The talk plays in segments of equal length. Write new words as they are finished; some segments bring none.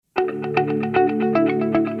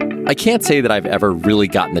I can't say that I've ever really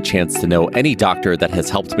gotten the chance to know any doctor that has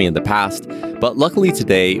helped me in the past, but luckily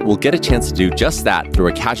today we'll get a chance to do just that through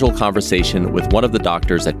a casual conversation with one of the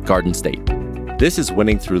doctors at Garden State. This is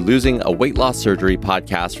Winning Through Losing, a weight loss surgery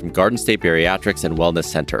podcast from Garden State Bariatrics and Wellness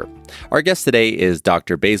Center. Our guest today is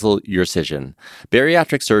Dr. Basil Yurcisin,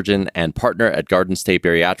 bariatric surgeon and partner at Garden State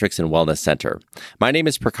Bariatrics and Wellness Center. My name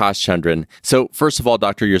is Prakash Chandran. So first of all,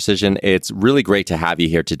 Dr. Yurcisin, it's really great to have you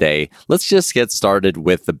here today. Let's just get started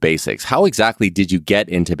with the basics. How exactly did you get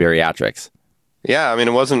into bariatrics? Yeah, it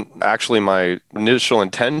wasn't actually my initial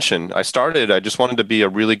intention. I just wanted to be a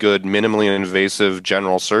really good, minimally invasive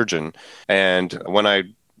general surgeon. And when I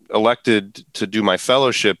elected to do my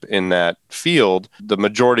fellowship in that field, the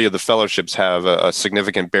majority of the fellowships have a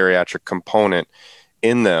significant bariatric component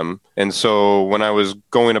in them. And so when I was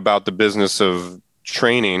going about the business of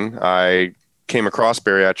training, I came across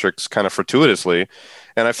bariatrics kind of fortuitously.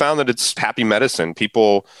 And I found that it's happy medicine.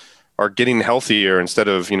 People are getting healthier instead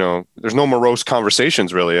of, there's no morose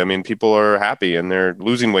conversations really. People are happy and they're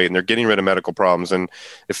losing weight and they're getting rid of medical problems. And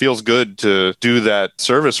it feels good to do that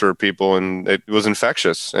service for people. And it was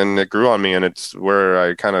infectious and it grew on me. And it's where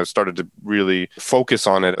I kind of started to really focus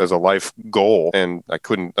on it as a life goal. And I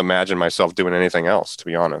couldn't imagine myself doing anything else, to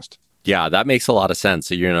be honest. Yeah, that makes a lot of sense.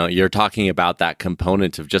 So, you're talking about that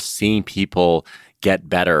component of just seeing people get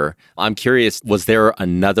better. I'm curious, was there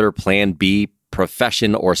another plan B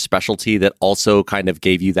profession or specialty that also kind of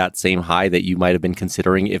gave you that same high that you might have been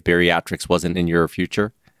considering if bariatrics wasn't in your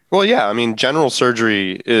future? Well, yeah, general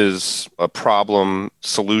surgery is a problem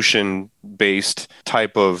solution based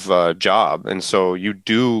type of job. And so you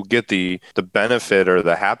do get the benefit or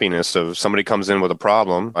the happiness of somebody comes in with a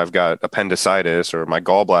problem. I've got appendicitis or my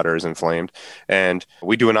gallbladder is inflamed and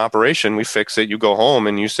we do an operation, we fix it, you go home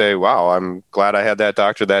and you say, wow, I'm glad I had that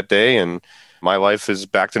doctor that day and my life is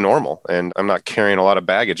back to normal and I'm not carrying a lot of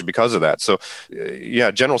baggage because of that. So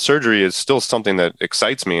yeah, general surgery is still something that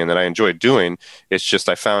excites me and that I enjoy doing. It's just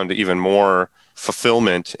I found even more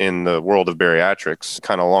fulfillment in the world of bariatrics,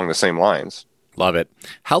 kind of along the same lines. Love it.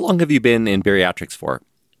 How long have you been in bariatrics for?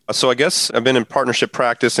 So I guess I've been in partnership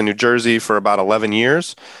practice in New Jersey for about 11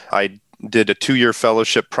 years. I did a 2-year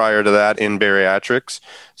fellowship prior to that in bariatrics,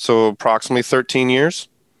 so approximately 13 years.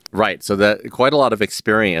 Right. So that quite a lot of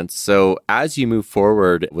experience. So as you move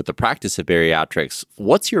forward with the practice of bariatrics,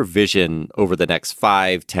 what's your vision over the next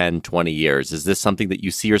 5, 10, 20 years? Is this something that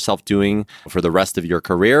you see yourself doing for the rest of your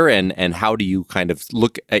career? And how do you kind of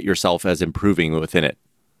look at yourself as improving within it?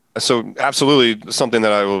 So absolutely something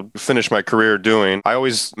that I will finish my career doing. I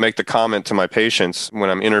always make the comment to my patients when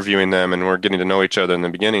I'm interviewing them and we're getting to know each other in the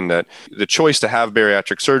beginning that the choice to have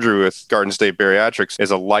bariatric surgery with Garden State Bariatrics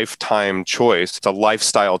is a lifetime choice. It's a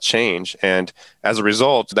lifestyle change. And as a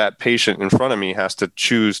result, that patient in front of me has to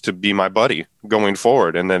choose to be my buddy going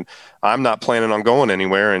forward. And then I'm not planning on going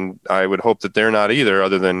anywhere. And I would hope that they're not either,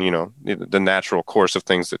 other than, the natural course of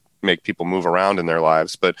things that make people move around in their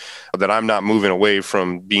lives, but that I'm not moving away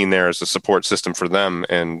from being there as a support system for them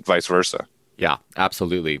and vice versa. Yeah,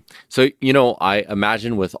 absolutely. So, I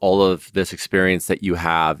imagine with all of this experience that you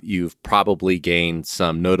have, you've probably gained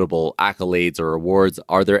some notable accolades or awards.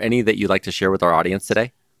 Are there any that you'd like to share with our audience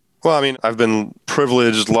today? Well, I've been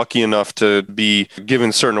privileged, lucky enough to be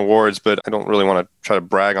given certain awards, but I don't really want to try to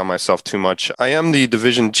brag on myself too much. I am the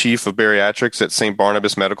division chief of bariatrics at St.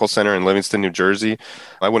 Barnabas Medical Center in Livingston, New Jersey.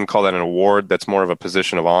 I wouldn't call that an award. That's more of a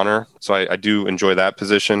position of honor. So I do enjoy that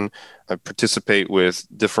position. I participate with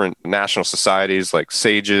different national societies like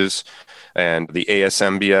SAGES and the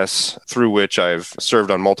ASMBS, through which I've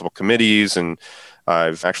served on multiple committees and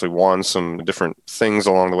I've actually won some different things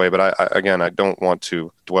along the way, but I don't want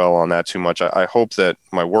to dwell on that too much. I hope that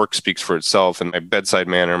my work speaks for itself and my bedside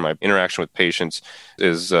manner, my interaction with patients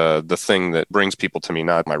is the thing that brings people to me,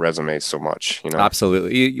 not my resume so much.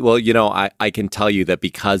 Absolutely. Well, I can tell you that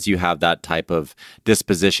because you have that type of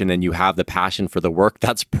disposition and you have the passion for the work,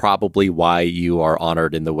 that's probably why you are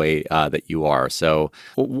honored in the way that you are. So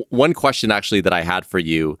one question actually that I had for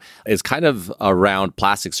you is kind of around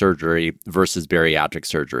plastic surgery versus bariatric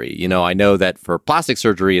surgery. I know that for plastic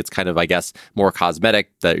surgery, it's kind of, I guess, more cosmetic,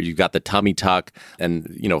 that you've got the tummy tuck and,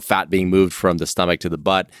 fat being moved from the stomach to the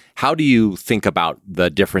butt. How do you think about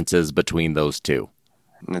the differences between those two?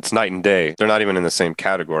 It's night and day. They're not even in the same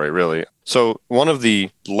category, really. So one of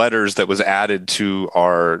the letters that was added to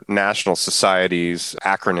our national society's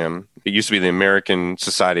acronym, it used to be the American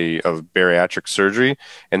Society of Bariatric Surgery,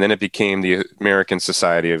 and then it became the American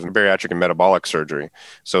Society of Bariatric and Metabolic Surgery.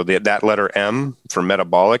 So that letter M for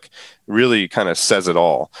metabolic really kind of says it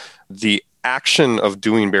all. The action of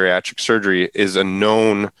doing bariatric surgery is a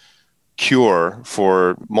known cure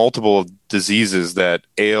for multiple diseases that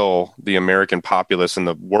ail the American populace and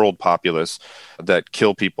the world populace that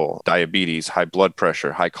kill people: diabetes, high blood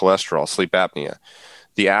pressure, high cholesterol, sleep apnea.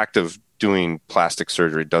 The act of doing plastic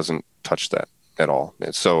surgery doesn't touch that at all.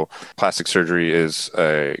 So plastic surgery is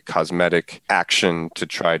a cosmetic action to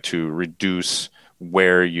try to reduce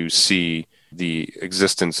where you see the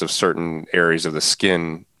existence of certain areas of the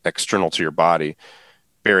skin external to your body.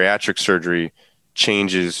 Bariatric surgery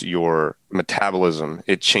changes your metabolism.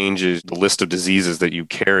 It changes the list of diseases that you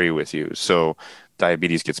carry with you. So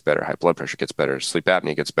diabetes gets better, high blood pressure gets better, sleep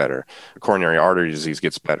apnea gets better, coronary artery disease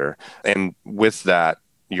gets better. And with that,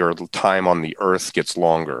 your time on the earth gets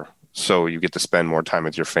longer. So you get to spend more time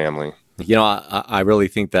with your family. I really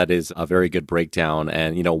think that is a very good breakdown.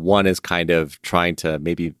 And, one is kind of trying to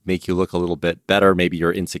maybe make you look a little bit better. Maybe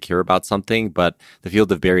you're insecure about something, but the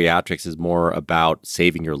field of bariatrics is more about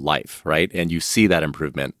saving your life, right? And you see that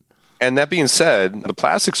improvement. And that being said, the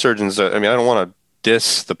plastic surgeons, I don't want to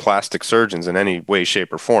diss the plastic surgeons in any way,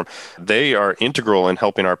 shape, or form. They are integral in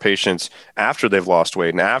helping our patients after they've lost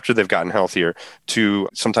weight and after they've gotten healthier to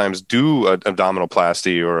sometimes do an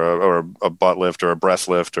abdominoplasty or a butt lift or a breast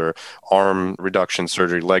lift or arm reduction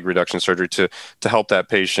surgery, leg reduction surgery to help that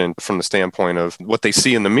patient from the standpoint of what they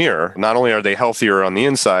see in the mirror. Not only are they healthier on the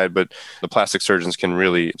inside, but the plastic surgeons can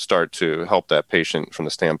really start to help that patient from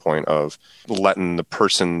the standpoint of letting the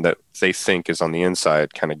person that they think is on the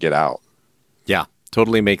inside kind of get out. Yeah,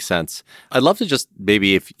 totally makes sense. I'd love to just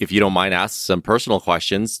maybe, if you don't mind, ask some personal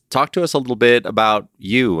questions. Talk to us a little bit about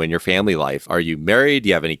you and your family life. Are you married? Do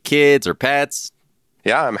you have any kids or pets?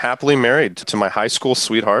 Yeah, I'm happily married to my high school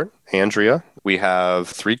sweetheart, Andrea. We have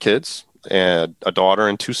 3 kids, and a daughter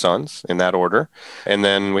and 2 sons in that order. And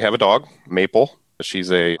then we have a dog, Maple.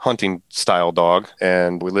 She's a hunting style dog,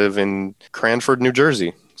 and we live in Cranford, New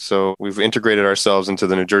Jersey. So we've integrated ourselves into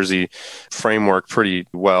the New Jersey framework pretty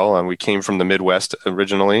well. And we came from the Midwest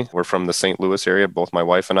originally. We're from the St. Louis area, both my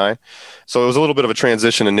wife and I. So it was a little bit of a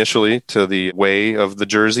transition initially to the way of the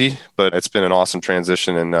Jersey, but it's been an awesome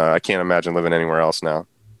transition. And I can't imagine living anywhere else now.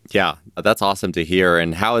 Yeah, that's awesome to hear.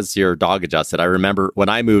 And how is your dog adjusted? I remember when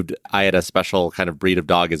I moved, I had a special kind of breed of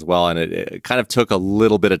dog as well. And it kind of took a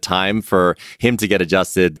little bit of time for him to get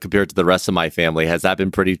adjusted compared to the rest of my family. Has that been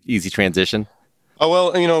pretty easy transition? Oh,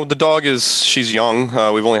 well, the dog she's young.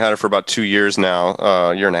 We've only had her for about 2 years now,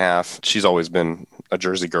 a year and a half. She's always been a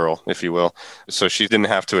Jersey girl, if you will. So she didn't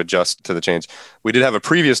have to adjust to the change. We did have a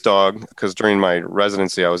previous dog because during my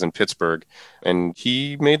residency, I was in Pittsburgh, and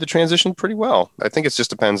he made the transition pretty well. I think it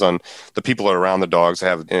just depends on the people around the dogs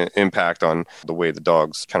have an impact on the way the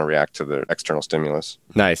dogs kind of react to the external stimulus.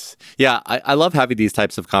 Nice. Yeah, I love having these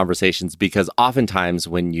types of conversations because oftentimes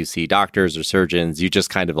when you see doctors or surgeons, you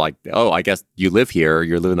just kind of like, oh, I guess you live here,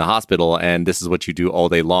 you live in the hospital, and this is what you do all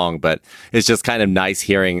day long. But it's just kind of nice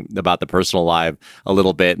hearing about the personal life a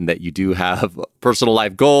little bit and that you do have personal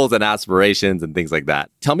life goals and aspirations and things like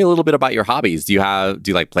that. Tell me a little bit about your hobbies. Do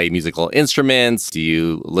you like play musical instruments? Do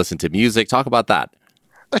you listen to music? Talk about that.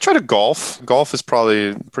 I try to golf. Golf is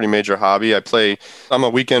probably a pretty major hobby. I'm a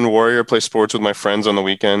weekend warrior. I play sports with my friends on the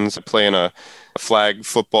weekends. I play in a flag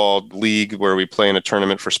football league where we play in a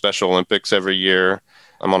tournament for Special Olympics every year.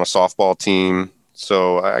 I'm on a softball team.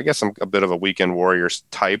 So I guess I'm a bit of a weekend warrior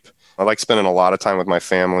type. I like spending a lot of time with my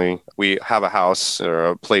family. We have a house or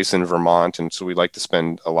a place in Vermont, and so we like to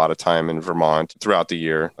spend a lot of time in Vermont throughout the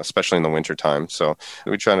year, especially in the wintertime. So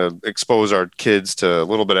we try to expose our kids to a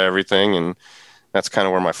little bit of everything, and that's kind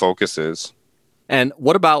of where my focus is. And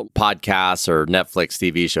what about podcasts or Netflix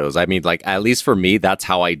TV shows? I mean, like, at least for me, that's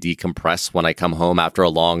how I decompress when I come home after a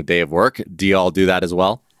long day of work. Do you all do that as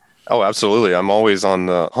well? Oh, absolutely. I'm always on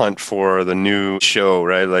the hunt for the new show,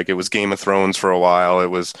 right? Like it was Game of Thrones for a while.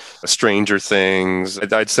 It was Stranger Things.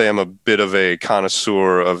 I'd say I'm a bit of a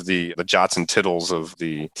connoisseur of the jots and tittles of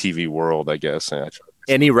the TV world, I guess.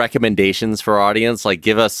 Any recommendations for our audience? Like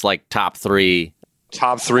give us like top 3.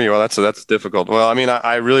 Top 3. Well, that's difficult. Well, I mean,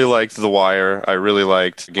 I really liked The Wire. I really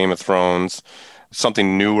liked Game of Thrones.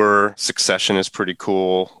 Something newer, Succession is pretty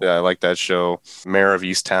cool. Yeah, I like that show. Mayor of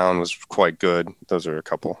Easttown was quite good. Those are a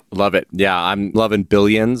couple. Love it. Yeah, I'm loving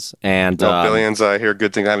Billions. And Billions, I hear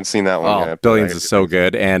good things. I haven't seen that one yet. Billions is so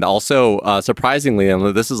good. And also, surprisingly,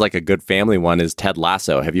 and this is like a good family one, is Ted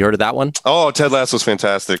Lasso. Have you heard of that one? Oh, Ted Lasso's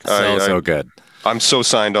fantastic. So good. I'm so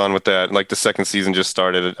signed on with that. Like the second season just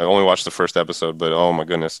started. I only watched the first episode, but oh my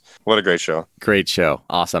goodness. What a great show. Great show.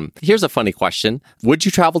 Awesome. Here's a funny question. Would you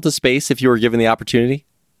travel to space if you were given the opportunity?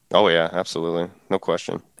 Oh yeah, absolutely. No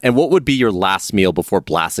question. And what would be your last meal before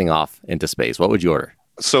blasting off into space? What would you order?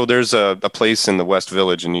 So there's a place in the West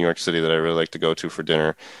Village in New York City that I really like to go to for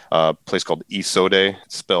dinner. A place called Isode.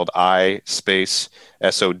 It's spelled I space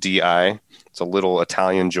Sodi. It's a little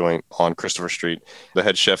Italian joint on Christopher Street. The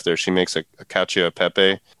head chef there, she makes a cacio e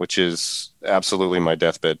pepe, which is absolutely my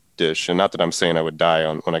deathbed dish. And not that I'm saying I would die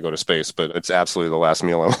when I go to space, but it's absolutely the last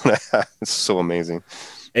meal I want to have. It's so amazing.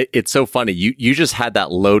 It's so funny. You just had that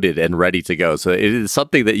loaded and ready to go. So it is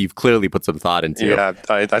something that you've clearly put some thought into. Yeah,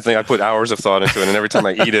 I think I put hours of thought into it. And every time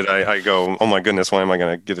I eat it, I go, oh my goodness, when am I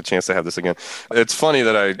going to get a chance to have this again? It's funny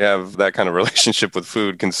that I have that kind of relationship with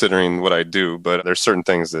food considering what I do, but there's certain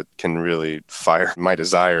things that can really fire my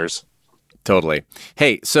desires. Totally.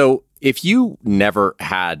 Hey, so if you never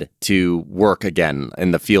had to work again in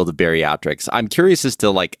the field of bariatrics, I'm curious as to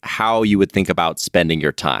like how you would think about spending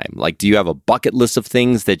your time. Like, do you have a bucket list of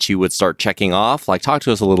things that you would start checking off? Like, talk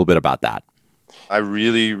to us a little bit about that. I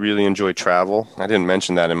really, really enjoy travel. I didn't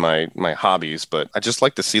mention that in my hobbies, but I just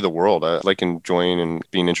like to see the world. I like enjoying and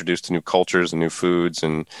being introduced to new cultures and new foods.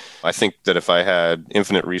 And I think that if I had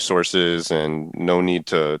infinite resources and no need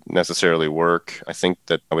to necessarily work, I think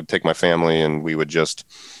that I would take my family and we would just,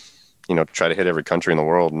 try to hit every country in the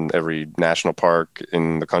world and every national park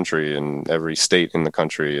in the country and every state in the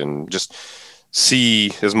country and just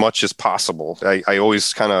see as much as possible. I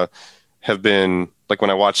always kind of have been like when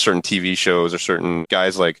I watch certain TV shows or certain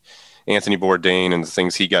guys like Anthony Bourdain and the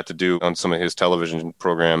things he got to do on some of his television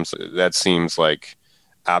programs, that seems like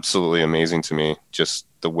absolutely amazing to me, just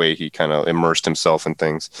the way he kind of immersed himself in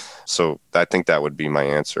things. So I think that would be my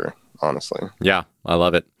answer, honestly. Yeah, I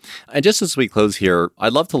love it. And just as we close here,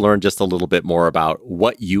 I'd love to learn just a little bit more about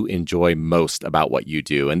what you enjoy most about what you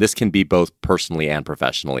do. And this can be both personally and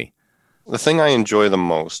professionally. The thing I enjoy the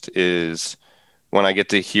most is when I get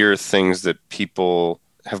to hear things that people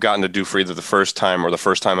have gotten to do for either the first time or the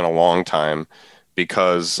first time in a long time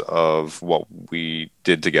because of what we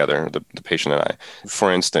did together, the patient and I.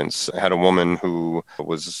 For instance, I had a woman who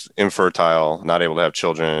was infertile, not able to have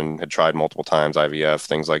children, had tried multiple times, IVF,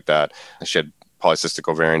 things like that. She had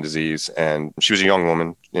polycystic ovarian disease, and she was a young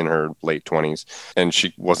woman in her late 20s, and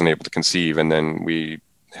she wasn't able to conceive. And then we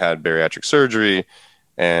had bariatric surgery,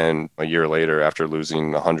 and a year later, after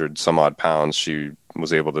losing 100 some odd pounds, she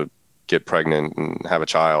was able to get pregnant and have a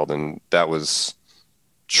child. And that was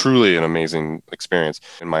truly an amazing experience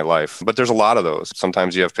in my life. But there's a lot of those.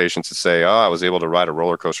 Sometimes you have patients that say, I was able to ride a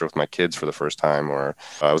roller coaster with my kids for the first time, or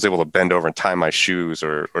I was able to bend over and tie my shoes,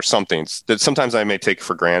 or something that sometimes I may take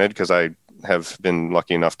for granted because I have been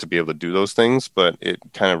lucky enough to be able to do those things, but it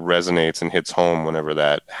kind of resonates and hits home whenever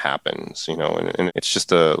that happens, and it's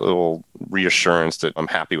just a little reassurance that I'm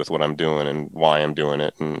happy with what I'm doing and why I'm doing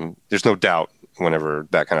it. And there's no doubt whenever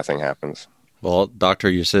that kind of thing happens. Well, Dr.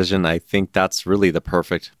 Yurcisin, I think that's really the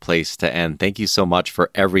perfect place to end. Thank you so much for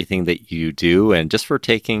everything that you do and just for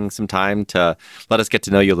taking some time to let us get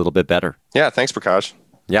to know you a little bit better. Yeah, thanks, Prakash.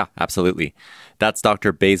 Yeah, absolutely. That's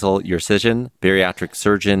Dr. Basil Yurcisin, bariatric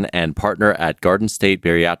surgeon and partner at Garden State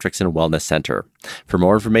Bariatrics and Wellness Center. For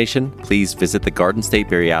more information, please visit the Garden State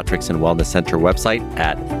Bariatrics and Wellness Center website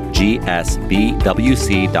at gsbwc.com.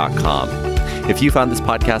 If you found this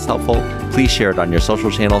podcast helpful, please share it on your social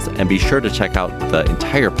channels and be sure to check out the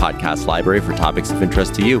entire podcast library for topics of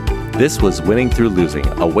interest to you. This was Winning Through Losing,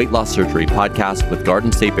 a weight loss surgery podcast with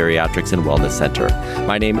Garden State Bariatrics and Wellness Center.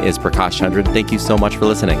 My name is Prakash Chandran. Thank you so much for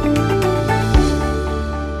listening.